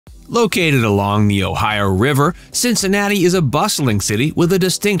Located along the Ohio River, Cincinnati is a bustling city with a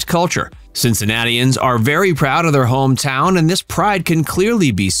distinct culture. Cincinnatians are very proud of their hometown, and this pride can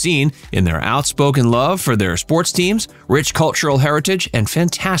clearly be seen in their outspoken love for their sports teams, rich cultural heritage, and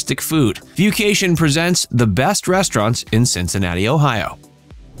fantastic food. Viewcation presents the best restaurants in Cincinnati, Ohio.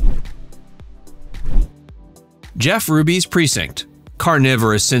 Jeff Ruby's Precinct.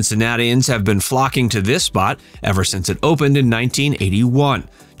 Carnivorous Cincinnatians have been flocking to this spot ever since it opened in 1981.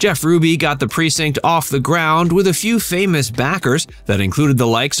 Jeff Ruby got the Precinct off the ground with a few famous backers that included the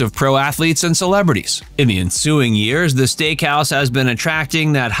likes of pro athletes and celebrities. In the ensuing years, the steakhouse has been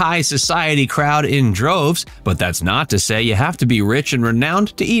attracting that high society crowd in droves, but that's not to say you have to be rich and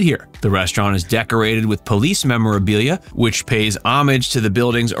renowned to eat here. The restaurant is decorated with police memorabilia, which pays homage to the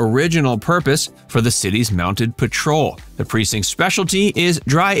building's original purpose for the city's mounted patrol. The Precinct's specialty is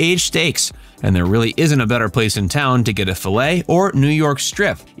dry-aged steaks, and there really isn't a better place in town to get a filet or New York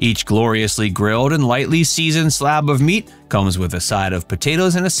strip. Each gloriously grilled and lightly seasoned slab of meat comes with a side of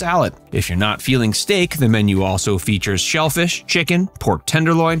potatoes and a salad. If you're not feeling steak, the menu also features shellfish, chicken, pork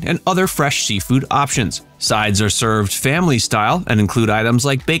tenderloin, and other fresh seafood options. Sides are served family style and include items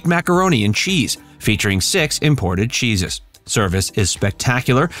like baked macaroni and cheese, featuring 6 imported cheeses. Service is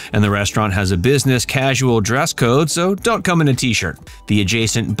spectacular, and the restaurant has a business casual dress code, so don't come in a t-shirt. The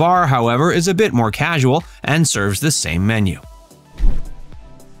adjacent bar, however, is a bit more casual and serves the same menu.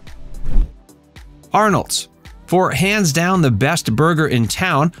 Arnold's. For hands down the best burger in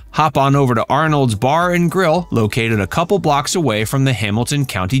town, hop on over to Arnold's Bar and Grill, located a couple blocks away from the Hamilton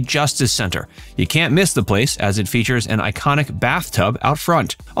County Justice Center. You can't miss the place as it features an iconic bathtub out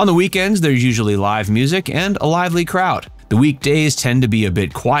front. On the weekends, there's usually live music and a lively crowd. The weekdays tend to be a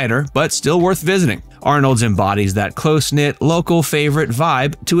bit quieter, but still worth visiting. Arnold's embodies that close-knit, local favorite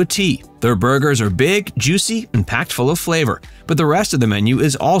vibe to a T. Their burgers are big, juicy, and packed full of flavor, but the rest of the menu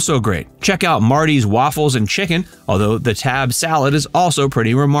is also great. Check out Marty's Waffles and Chicken, although the tab salad is also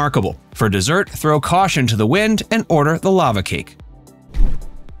pretty remarkable. For dessert, throw caution to the wind and order the lava cake.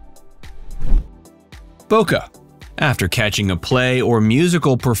 Boca. After catching a play or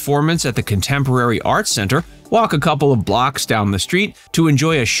musical performance at the Contemporary Arts Center, walk a couple of blocks down the street to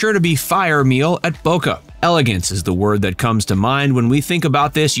enjoy a sure-to-be-fire meal at Boca. Elegance is the word that comes to mind when we think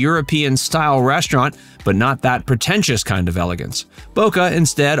about this European-style restaurant, but not that pretentious kind of elegance. Boca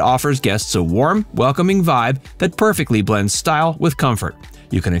instead offers guests a warm, welcoming vibe that perfectly blends style with comfort.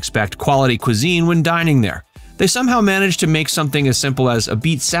 You can expect quality cuisine when dining there. They somehow managed to make something as simple as a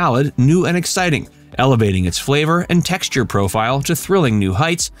beet salad new and exciting, elevating its flavor and texture profile to thrilling new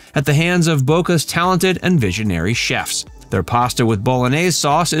heights at the hands of Boca's talented and visionary chefs. Their pasta with bolognese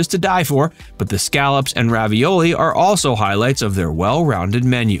sauce is to die for, but the scallops and ravioli are also highlights of their well-rounded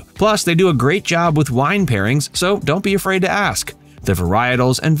menu. Plus, they do a great job with wine pairings, so don't be afraid to ask. The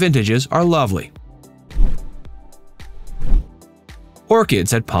varietals and vintages are lovely.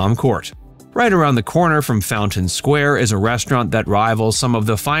 Orchids at Palm Court. Right around the corner from Fountain Square is a restaurant that rivals some of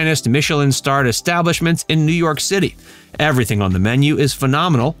the finest Michelin-starred establishments in New York City. Everything on the menu is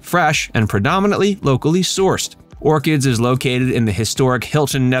phenomenal, fresh, and predominantly locally sourced. Orchids is located in the historic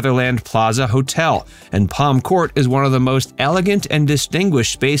Hilton Netherland Plaza Hotel, and Palm Court is one of the most elegant and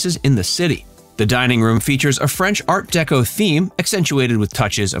distinguished spaces in the city. The dining room features a French Art Deco theme, accentuated with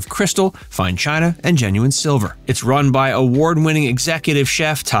touches of crystal, fine china, and genuine silver. It's run by award-winning executive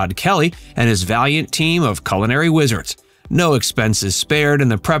chef Todd Kelly and his valiant team of culinary wizards. No expense is spared in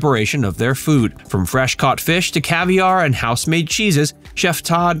the preparation of their food. From fresh-caught fish to caviar and house-made cheeses, Chef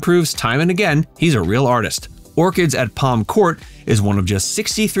Todd proves time and again he's a real artist. Orchids at Palm Court is one of just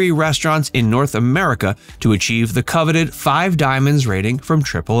 63 restaurants in North America to achieve the coveted 5 Diamonds rating from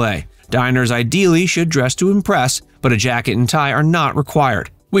AAA. Diners ideally should dress to impress, but a jacket and tie are not required.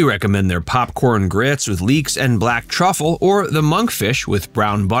 We recommend their popcorn grits with leeks and black truffle, or the monkfish with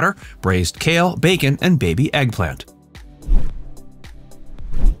brown butter, braised kale, bacon, and baby eggplant.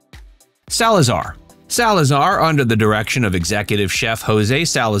 Salazar. Salazar, under the direction of executive chef Jose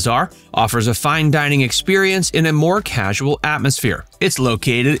Salazar, offers a fine dining experience in a more casual atmosphere. It's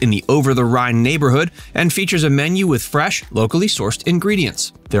located in the Over-the-Rhine neighborhood and features a menu with fresh, locally sourced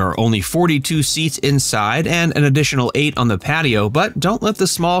ingredients. There are only 42 seats inside and an additional 8 on the patio, but don't let the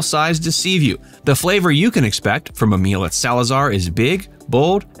small size deceive you. The flavor you can expect from a meal at Salazar is big,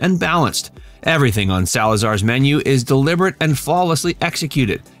 bold, and balanced. Everything on Salazar's menu is deliberate and flawlessly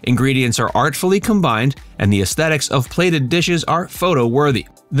executed. Ingredients are artfully combined, and the aesthetics of plated dishes are photo-worthy.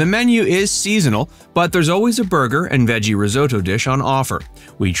 The menu is seasonal, but there's always a burger and veggie risotto dish on offer.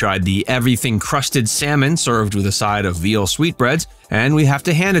 We tried the everything-crusted salmon served with a side of veal sweetbreads, and we have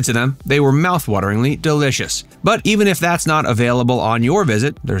to hand it to them, they were mouth-wateringly delicious. But even if that's not available on your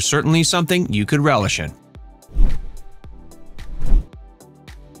visit, there's certainly something you could relish in.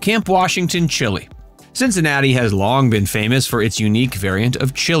 Camp Washington chili. Cincinnati has long been famous for its unique variant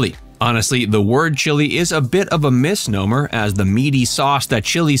of chili. Honestly, the word chili is a bit of a misnomer, as the meaty sauce that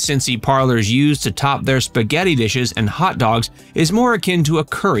chili Cincy parlors use to top their spaghetti dishes and hot dogs is more akin to a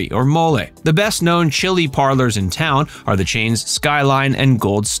curry or mole. The best-known chili parlors in town are the chains Skyline and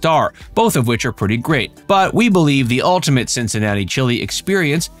Gold Star, both of which are pretty great. But we believe the ultimate Cincinnati chili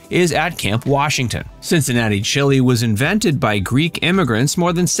experience is at Camp Washington. Cincinnati chili was invented by Greek immigrants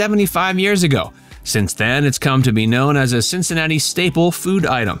more than 75 years ago. Since then, it's come to be known as a Cincinnati staple food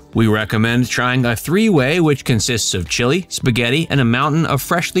item. We recommend trying a three-way, which consists of chili, spaghetti, and a mountain of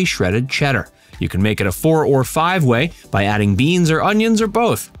freshly shredded cheddar. You can make it a 4- or 5-way by adding beans or onions or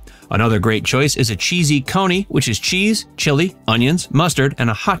both. Another great choice is a cheesy coney, which is cheese, chili, onions, mustard,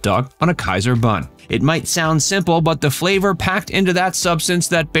 and a hot dog on a Kaiser bun. It might sound simple, but the flavor packed into that substance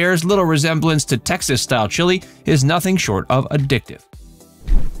that bears little resemblance to Texas-style chili is nothing short of addictive.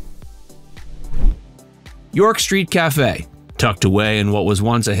 York Street Cafe. Tucked away in what was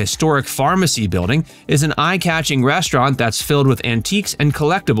once a historic pharmacy building is an eye-catching restaurant that's filled with antiques and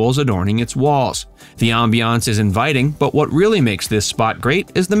collectibles adorning its walls. The ambiance is inviting, but what really makes this spot great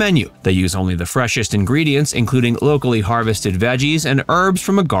is the menu. They use only the freshest ingredients, including locally harvested veggies and herbs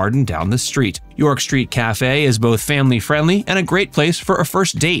from a garden down the street. York Street Cafe is both family-friendly and a great place for a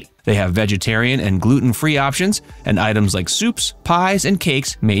first date. They have vegetarian and gluten-free options, and items like soups, pies, and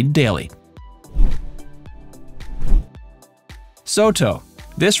cakes made daily. Sotto.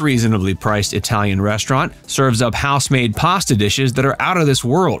 This reasonably priced Italian restaurant serves up house-made pasta dishes that are out of this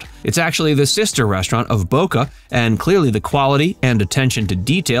world. It's actually the sister restaurant of Boca, and clearly the quality and attention to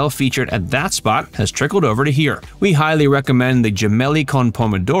detail featured at that spot has trickled over to here. We highly recommend the gemelli con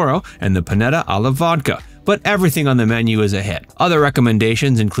pomodoro and the panetta alla vodka, but everything on the menu is a hit. Other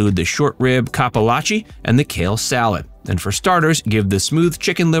recommendations include the short rib cappellacci and the kale salad. And for starters, give the smooth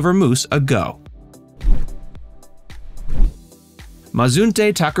chicken liver mousse a go.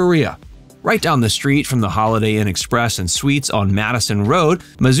 Mazunte Taqueria. Right down the street from the Holiday Inn Express and Suites on Madison Road,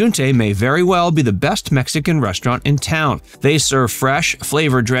 Mazunte may very well be the best Mexican restaurant in town. They serve fresh,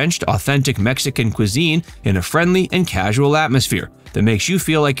 flavor-drenched, authentic Mexican cuisine in a friendly and casual atmosphere that makes you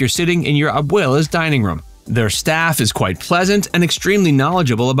feel like you're sitting in your abuela's dining room. Their staff is quite pleasant and extremely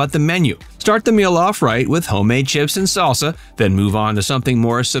knowledgeable about the menu. Start the meal off right with homemade chips and salsa, then move on to something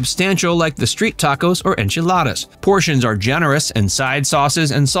more substantial like the street tacos or enchiladas. Portions are generous and side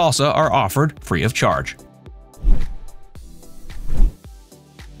sauces and salsa are offered free of charge.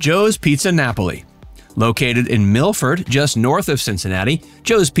 Joe's Pizza Napoli. Located in Milford, just north of Cincinnati,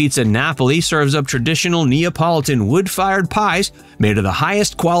 Joe's Pizza Napoli serves up traditional Neapolitan wood-fired pies made of the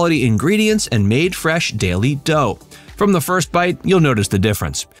highest quality ingredients and made fresh daily dough. From the first bite, you'll notice the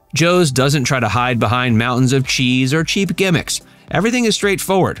difference. Joe's doesn't try to hide behind mountains of cheese or cheap gimmicks. Everything is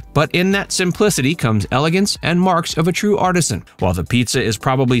straightforward, but in that simplicity comes elegance and marks of a true artisan. While the pizza is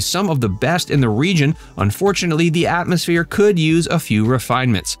probably some of the best in the region, unfortunately the atmosphere could use a few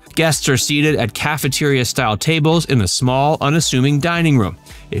refinements. Guests are seated at cafeteria-style tables in a small, unassuming dining room.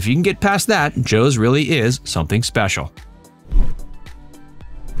 If you can get past that, Joe's really is something special.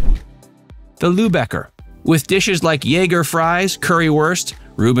 The Lübecker. With dishes like Jaeger fries, currywurst,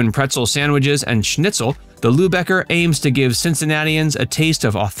 Reuben pretzel sandwiches, and schnitzel, the Lübecker aims to give Cincinnatians a taste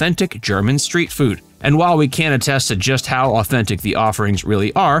of authentic German street food. And while we can't attest to just how authentic the offerings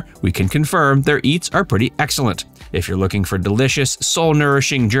really are, we can confirm their eats are pretty excellent. If you're looking for delicious,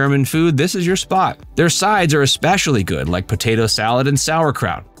 soul-nourishing German food, this is your spot. Their sides are especially good, like potato salad and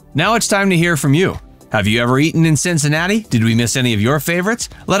sauerkraut. Now it's time to hear from you. Have you ever eaten in Cincinnati? Did we miss any of your favorites?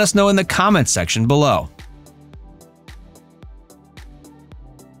 Let us know in the comments section below.